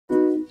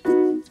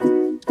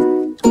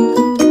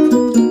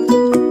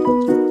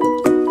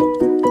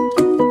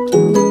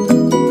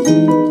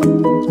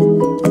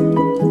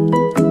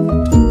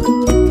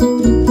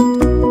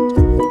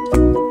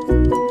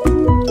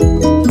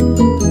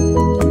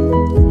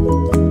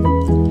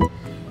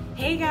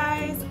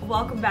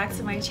back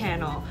to my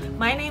channel.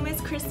 My name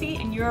is Chrissy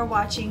and you are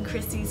watching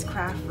Chrissy's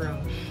Craft Room.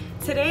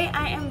 Today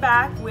I am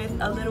back with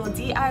a little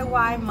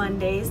DIY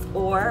Mondays,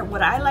 or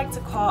what I like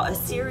to call a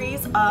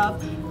series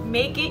of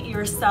Make It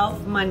Yourself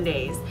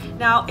Mondays.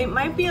 Now it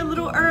might be a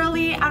little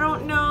early, I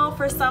don't know,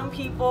 for some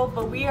people,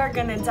 but we are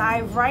gonna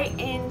dive right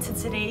into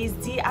today's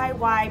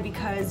DIY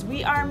because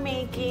we are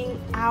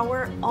making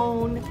our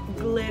own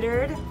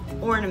glittered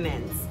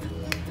ornaments.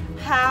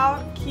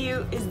 How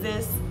cute is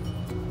this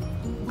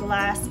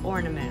glass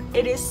ornament?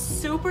 It is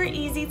super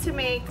easy to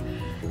make,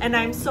 and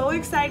I'm so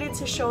excited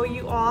to show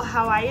you all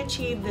how I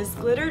achieve this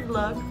glittered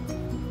look.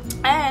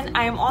 And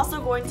I am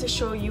also going to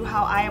show you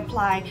how I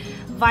apply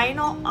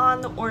vinyl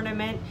on the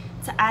ornament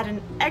to add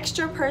an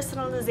extra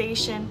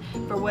personalization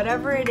for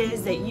whatever it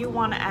is that you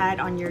want to add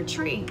on your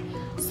tree.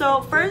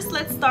 So first,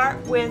 let's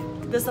start with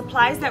the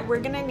supplies that we're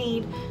gonna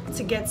need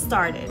to get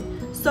started.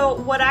 So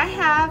what I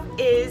have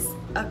is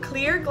a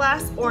clear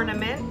glass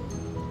ornament,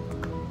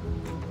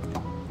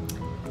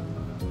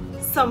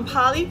 some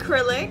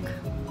polycrylic,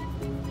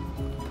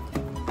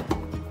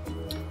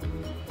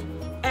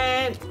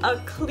 and a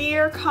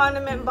clear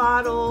condiment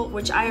bottle,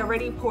 which I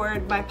already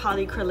poured my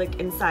polycrylic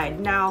inside.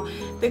 Now,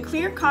 the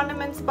clear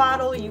condiments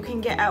bottle you can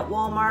get at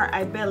Walmart.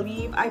 I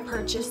believe I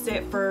purchased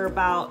it for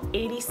about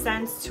 80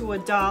 cents to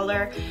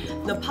 $1.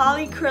 The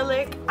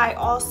polycrylic I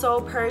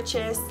also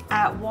purchased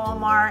at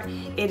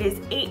Walmart. It is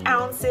 8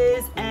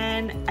 ounces,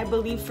 and I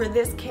believe for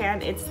this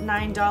can it's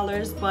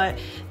 $9, but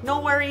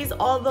no worries,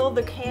 although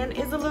the can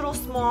is a little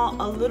small,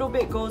 a little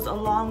bit goes a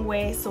long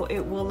way, so it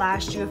will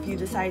last you if you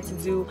decide to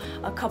do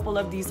a couple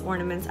of these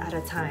ornaments at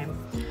a time.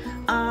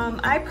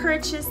 I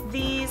purchased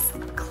this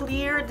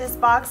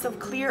box of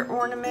clear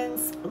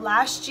ornaments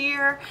last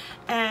year,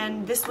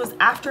 and this was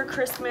after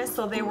Christmas,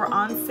 so they were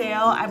on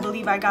sale. I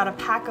believe I got a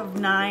pack of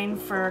 9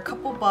 for a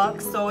couple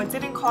bucks, so it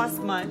didn't cost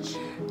much.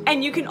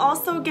 And you can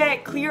also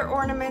get clear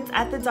ornaments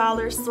at the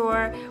dollar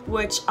store,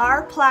 which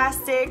are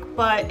plastic,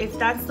 but if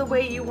that's the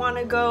way you want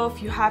to go,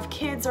 if you have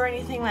kids or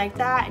anything like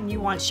that and you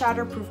want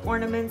shatterproof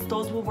ornaments,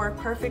 those will work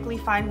perfectly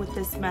fine with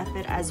this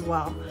method as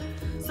well.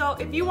 So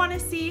if you want to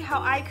see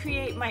how I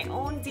create my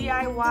own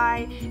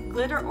DIY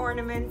glitter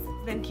ornaments,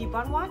 then keep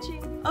on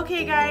watching.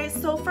 Okay guys,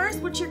 so first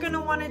what you're going to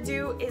want to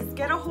do is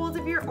get a hold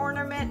of your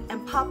ornament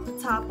and pop the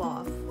top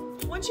off.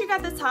 Once you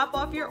got the top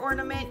off your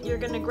ornament, you're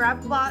going to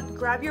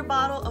grab your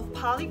bottle of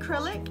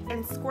polycrylic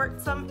and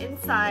squirt some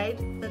inside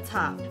the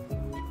top.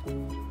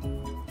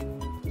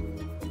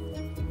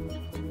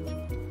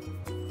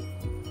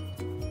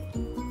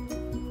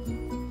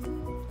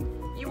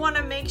 You want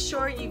to make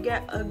sure you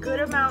get a good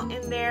amount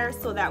in there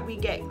so that we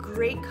get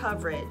great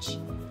coverage.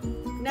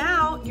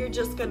 Now you're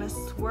just going to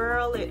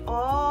swirl it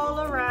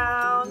all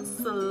around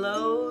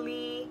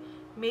slowly,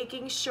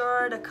 making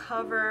sure to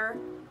cover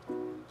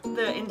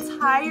the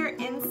entire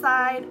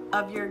inside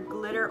of your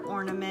glitter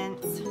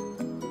ornament.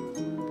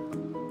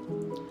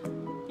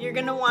 You're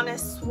going to want to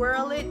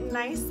swirl it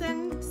nice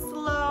and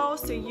slow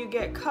so you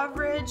get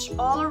coverage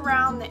all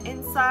around the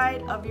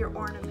inside of your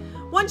ornament.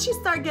 Once you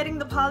start getting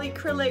the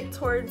polycrylic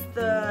towards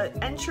the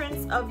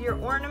entrance of your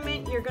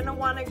ornament, you're going to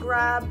want to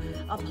grab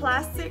a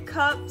plastic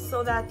cup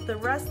so that the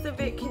rest of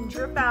it can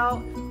drip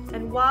out.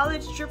 And while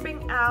it's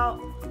dripping out,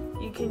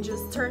 you can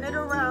just turn it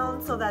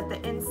around so that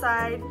the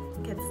inside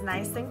gets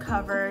nice and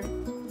covered.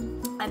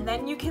 And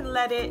then you can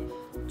let it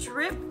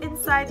drip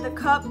inside the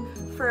cup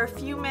for a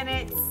few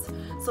minutes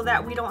so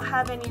that we don't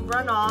have any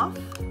runoff.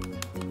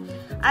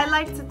 I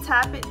like to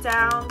tap it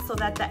down so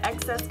that the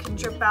excess can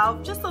drip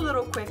out just a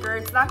little quicker.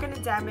 It's not going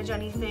to damage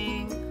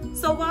anything.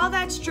 So while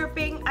that's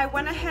dripping, I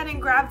went ahead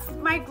and grabbed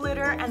my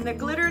glitter, and the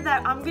glitter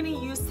that I'm going to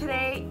use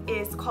today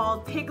is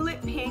called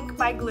Piglet Pink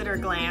by Glitter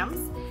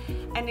Glams.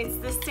 And it's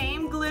the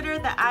same glitter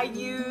that I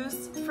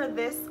used for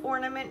this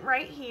ornament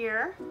right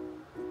here.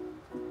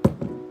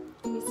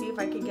 Let me see if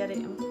I can get it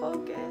in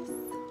focus.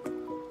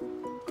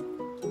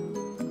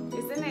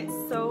 Isn't it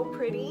so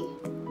pretty?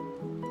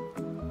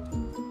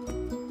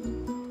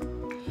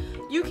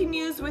 You can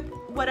use with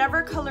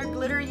whatever color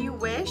glitter you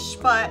wish,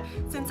 but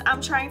since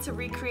I'm trying to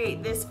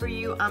recreate this for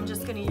you, I'm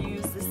just gonna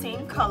use the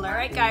same color. All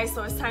right guys,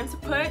 so it's time to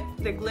put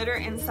the glitter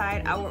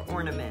inside our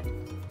ornament.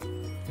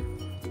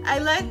 I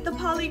let the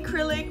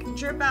polycrylic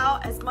drip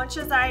out as much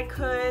as I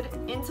could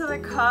into the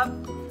cup,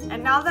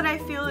 and now that I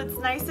feel it's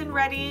nice and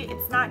ready,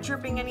 it's not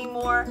dripping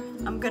anymore,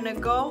 I'm gonna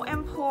go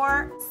and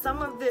pour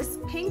some of this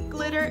pink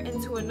glitter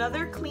into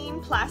another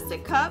clean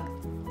plastic cup.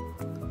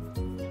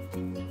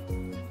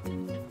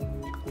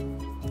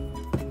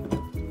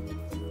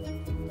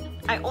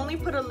 I only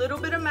put a little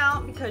bit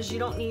amount because you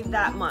don't need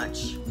that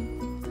much.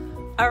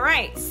 All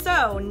right,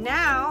 so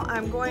now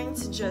I'm going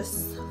to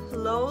just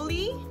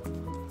slowly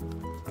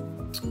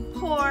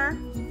pour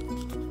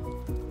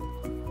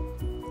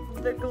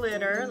the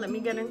glitter. Let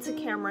me get into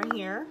camera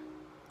here.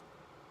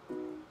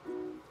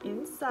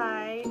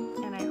 Inside,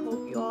 and I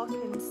hope you all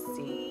can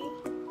see.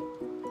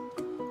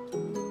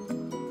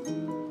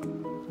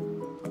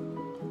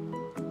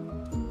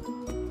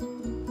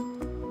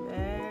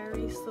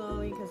 Very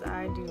slowly because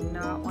I do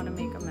not want to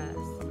make a mess.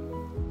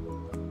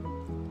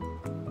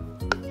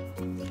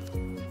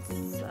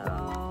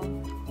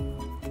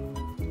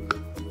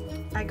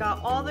 got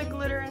all the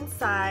glitter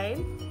inside.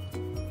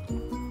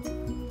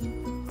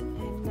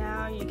 And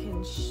now you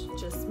can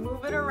just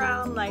move it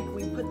around like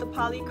we put the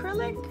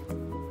polycrylic.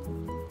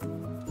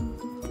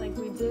 Like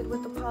we did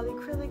with the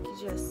polycrylic, you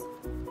just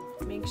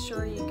make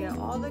sure you get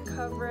all the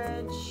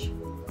coverage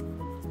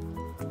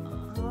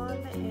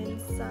on the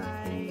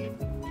inside.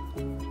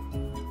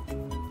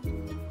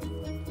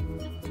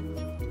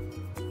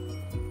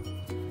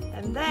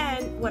 And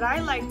then what I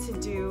like to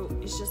do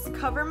is just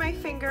cover my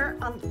finger,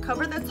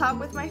 cover the top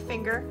with my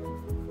finger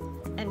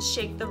and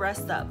shake the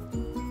rest up.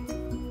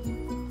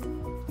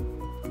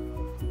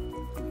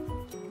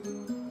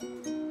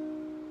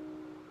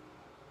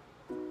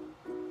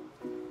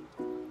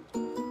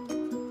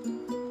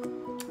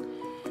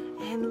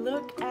 And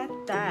look at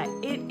that.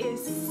 It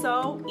is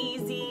so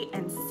easy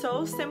and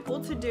so simple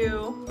to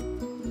do.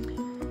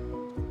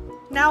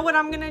 Now what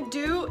I'm gonna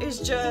do is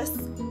just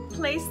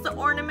place the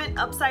ornament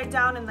upside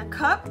down in the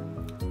cup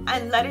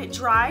and let it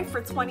dry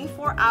for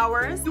 24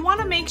 hours. You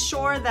wanna make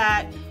sure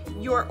that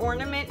your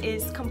ornament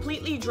is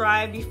completely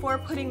dry before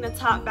putting the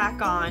top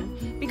back on,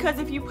 because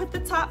if you put the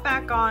top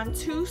back on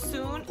too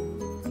soon,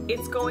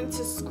 it's going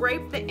to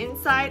scrape the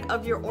inside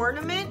of your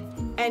ornament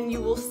and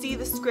you will see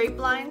the scrape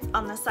lines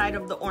on the side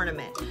of the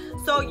ornament.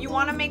 So you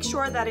wanna make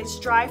sure that it's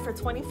dry for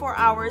 24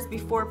 hours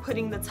before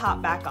putting the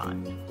top back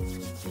on.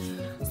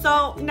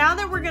 So now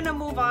that we're gonna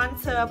move on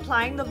to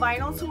applying the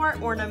vinyl to our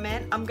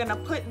ornament, I'm gonna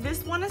put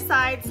this one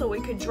aside so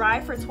it could dry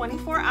for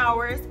 24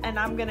 hours, and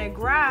I'm gonna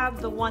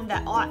grab the one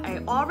that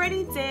I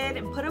already did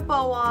and put a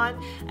bow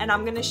on, and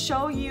I'm gonna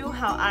show you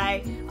how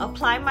I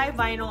apply my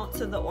vinyl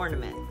to the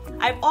ornament.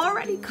 I've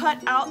already cut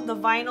out the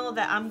vinyl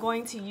that I'm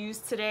going to use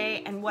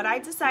today, and what I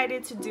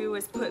decided to do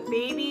is put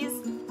Baby's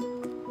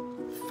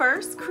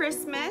First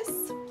Christmas,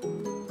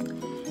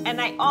 and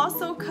I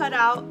also cut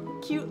out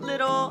cute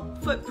little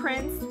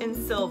footprints in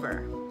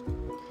silver.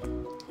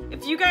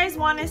 If you guys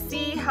want to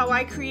see how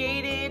I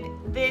created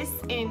this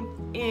in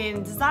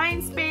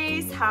Design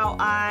Space, how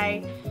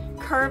I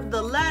curved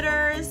the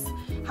letters,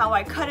 how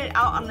I cut it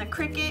out on the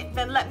Cricut,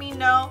 then let me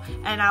know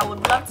and I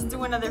would love to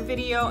do another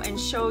video and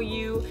show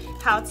you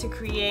how to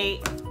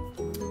create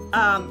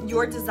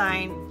your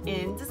design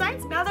in Design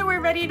Space. Now that we're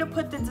ready to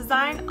put the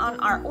design on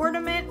our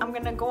ornament, I'm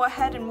gonna go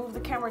ahead and move the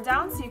camera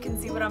down so you can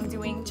see what I'm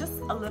doing just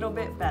a little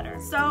bit better.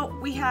 So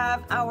we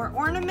have our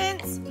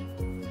ornaments,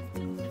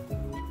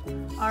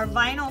 our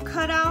vinyl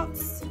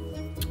cutouts,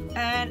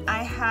 and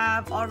I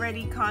have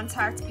already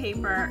contact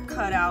paper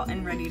cut out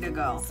and ready to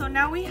go. So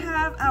now we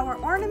have our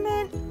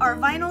ornament, our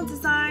vinyl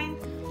design,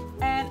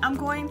 and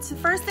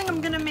first thing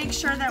I'm gonna make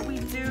sure that we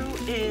do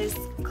is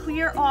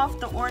clear off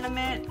the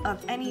ornament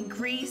of any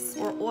grease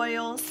or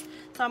oils.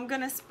 So I'm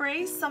gonna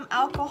spray some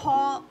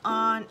alcohol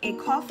on a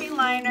coffee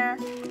liner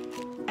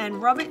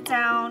and rub it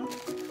down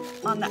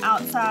on the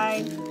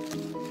outside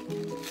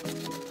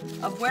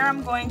of where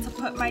I'm going to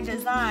put my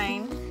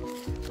design,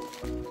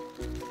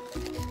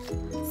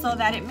 so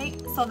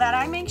that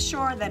I make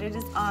sure that it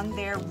is on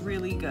there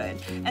really good.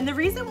 And the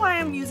reason why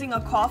I'm using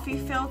a coffee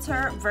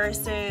filter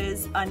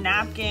versus a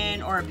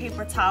napkin or a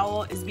paper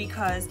towel is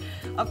because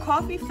a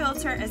coffee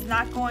filter is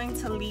not going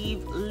to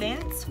leave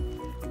lint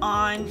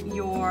on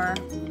your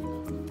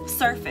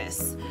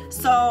surface.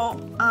 So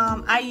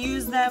I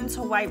use them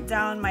to wipe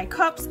down my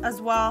cups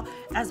as well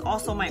as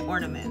also my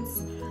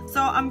ornaments.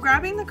 So I'm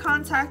grabbing the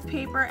contact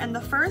paper, and the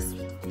first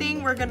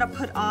thing we're gonna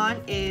put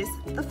on is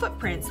the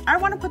footprints. I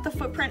wanna put the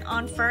footprint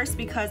on first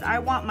because I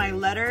want my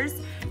letters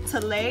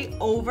to lay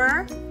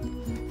over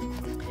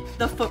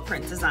the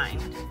footprint design.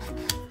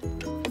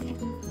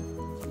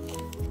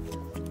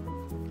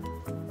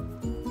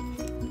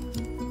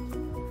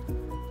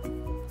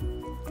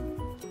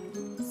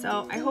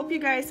 So I hope you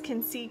guys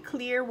can see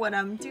clear what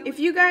I'm doing. If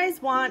you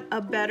guys want a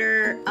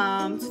better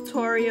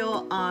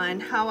tutorial on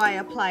how I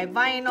apply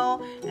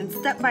vinyl and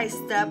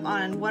step-by-step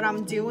on what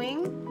I'm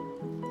doing,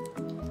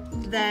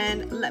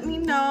 then let me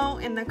know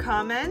in the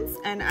comments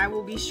and I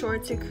will be sure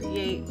to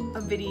create a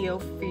video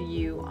for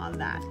you on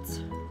that.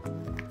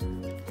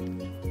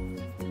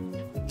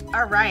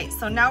 All right,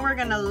 so now we're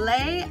gonna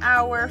lay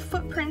our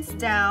footprints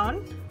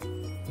down.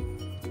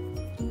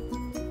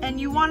 And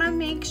you want to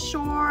make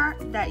sure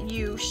that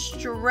you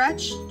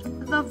stretch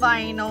the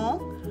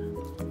vinyl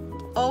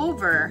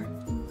over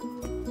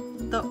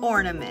the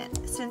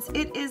ornament. Since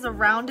it is a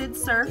rounded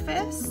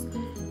surface,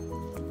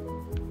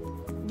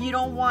 you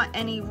don't want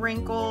any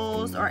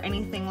wrinkles or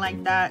anything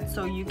like that,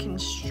 so you can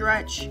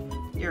stretch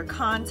your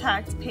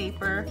contact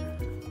paper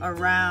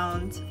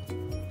around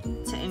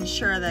to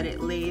ensure that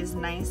it lays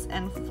nice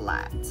and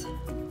flat.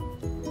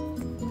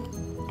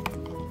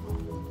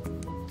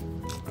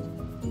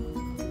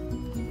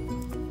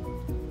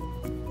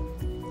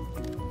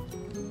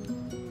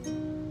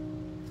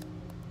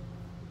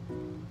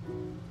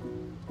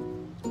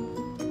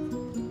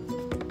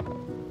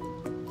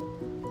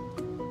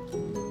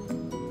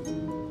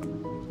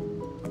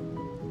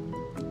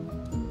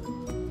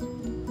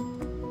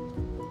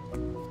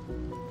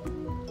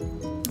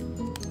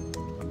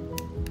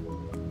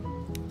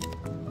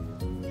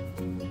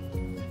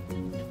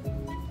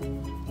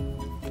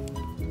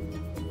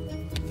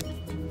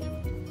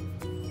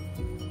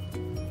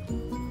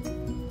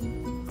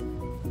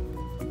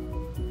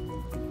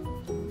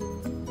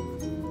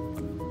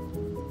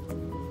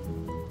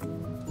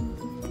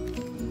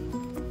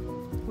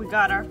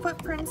 got our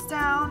footprints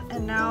down,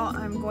 and now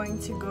I'm going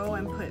to go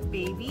and put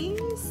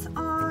babies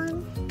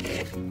on.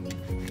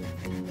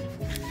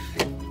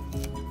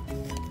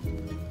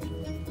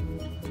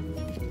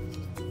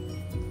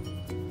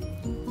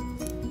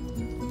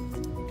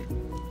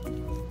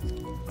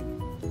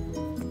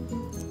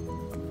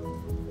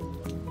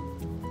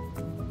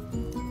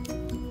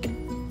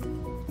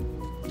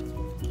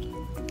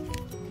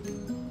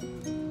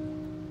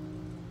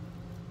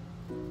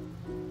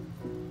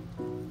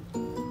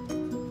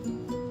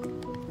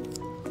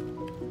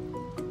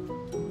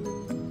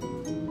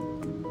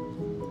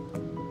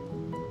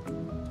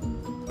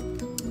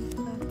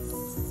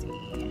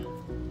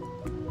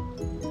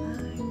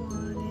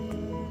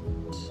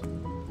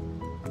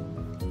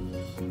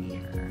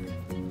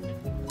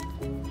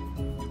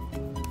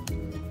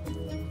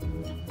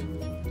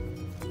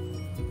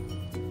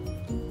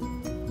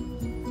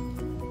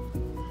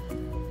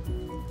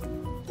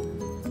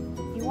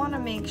 You want to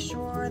make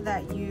sure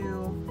that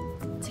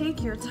you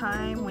take your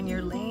time when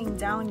you're laying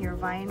down your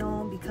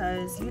vinyl,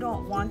 because you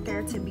don't want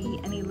there to be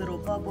any little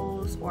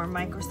bubbles or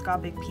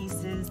microscopic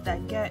pieces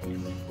that get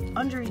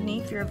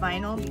underneath your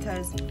vinyl,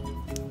 because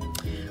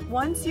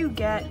once you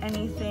get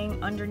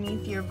anything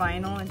underneath your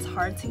vinyl, it's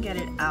hard to get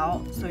it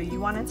out. So you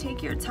want to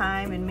take your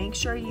time and make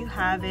sure you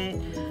have it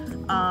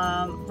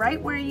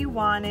right where you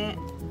want it,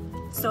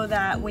 so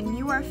that when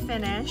you are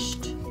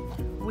finished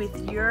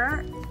with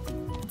your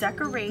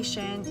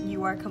decoration,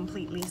 you are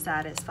completely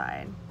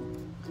satisfied.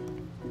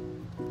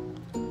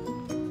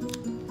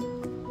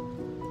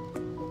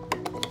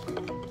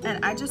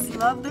 And I just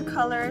love the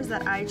colors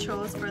that I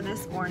chose for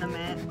this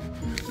ornament,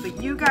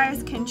 but you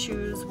guys can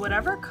choose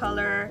whatever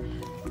color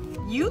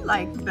you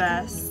like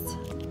best.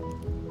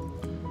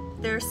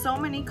 There's so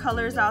many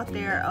colors out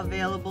there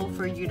available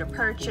for you to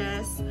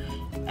purchase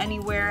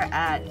anywhere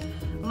at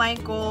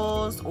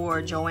Michael's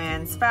or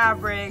Joann's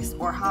Fabrics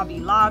or Hobby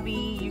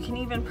Lobby. You can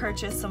even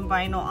purchase some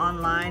vinyl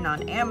online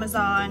on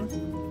Amazon,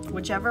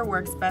 whichever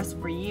works best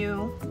for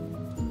you.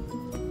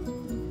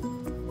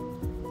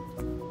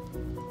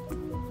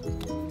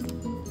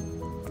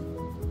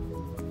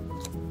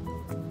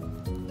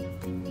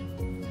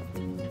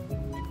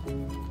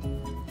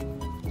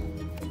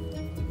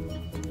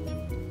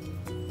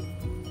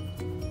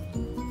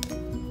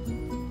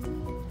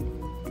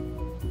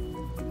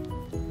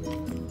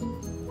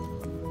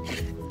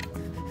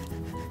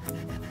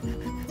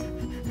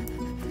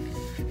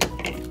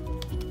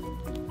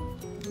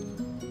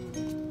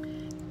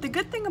 The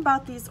good thing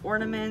about these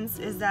ornaments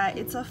is that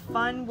it's a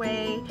fun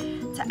way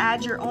to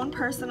add your own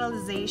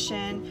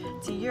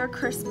personalization to your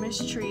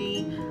Christmas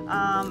tree.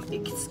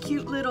 It's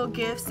cute little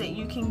gifts that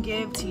you can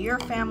give to your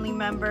family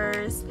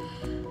members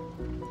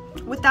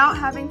without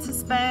having to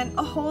spend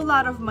a whole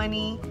lot of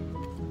money.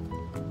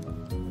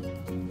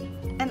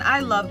 And I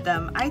love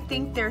them. I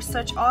think they're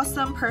such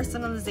awesome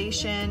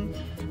personalization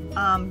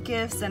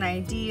gifts and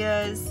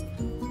ideas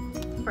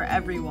for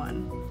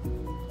everyone.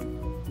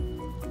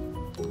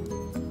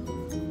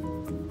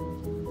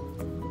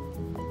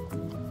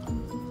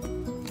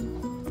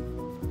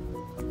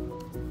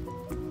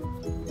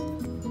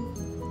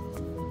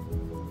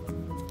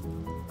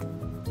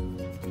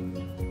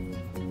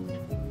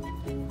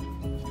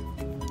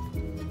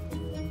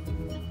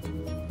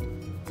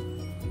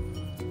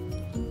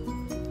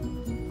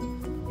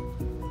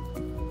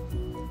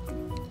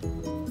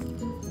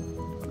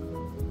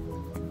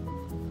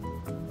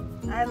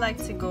 I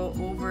like to go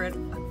over it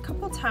a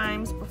couple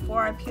times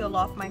before I peel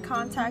off my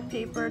contact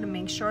paper to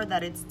make sure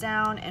that it's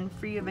down and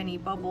free of any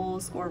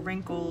bubbles or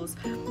wrinkles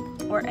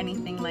or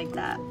anything like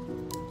that.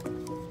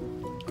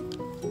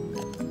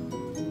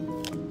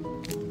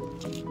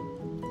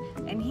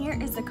 And here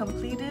is the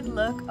completed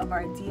look of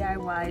our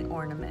DIY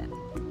ornament.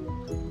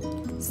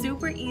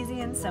 Super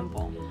easy and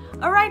simple.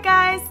 Alright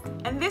guys,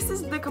 and this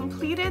is the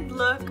completed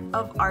look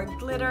of our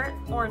glitter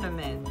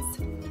ornament.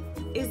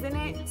 Isn't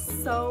it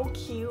so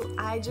cute?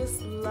 I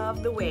just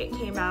love the way it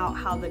came out,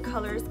 how the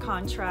colors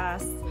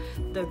contrast,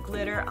 the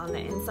glitter on the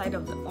inside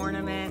of the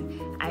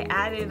ornament. I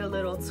added a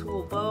little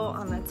tulle bow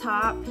on the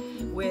top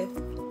with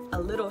a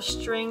little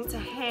string to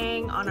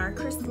hang on our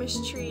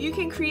Christmas tree. You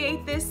can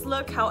create this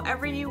look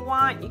however you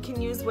want. You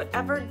can use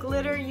whatever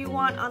glitter you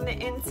want on the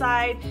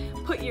inside,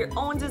 put your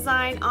own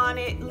design on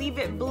it, leave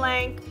it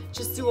blank,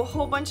 just do a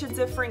whole bunch of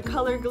different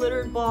color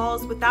glittered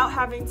balls without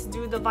having to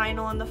do the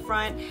vinyl on the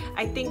front.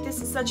 I think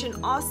this is such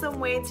an awesome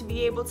way to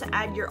be able to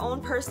add your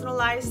own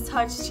personalized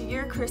touch to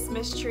your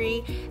Christmas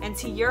tree and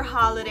to your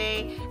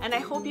holiday. And I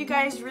hope you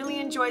guys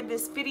really enjoyed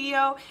this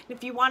video. And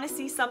if you want to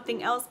see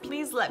something else,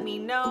 please let me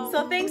know.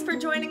 So thanks for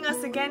joining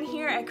us again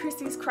here at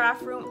Chrissy's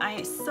Craft Room.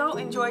 I so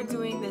enjoyed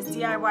doing this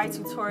DIY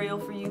tutorial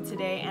for you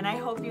today, and I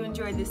hope you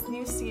enjoyed this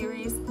new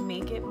series,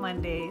 Make It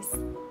Mondays.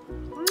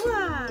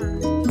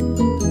 Mwah!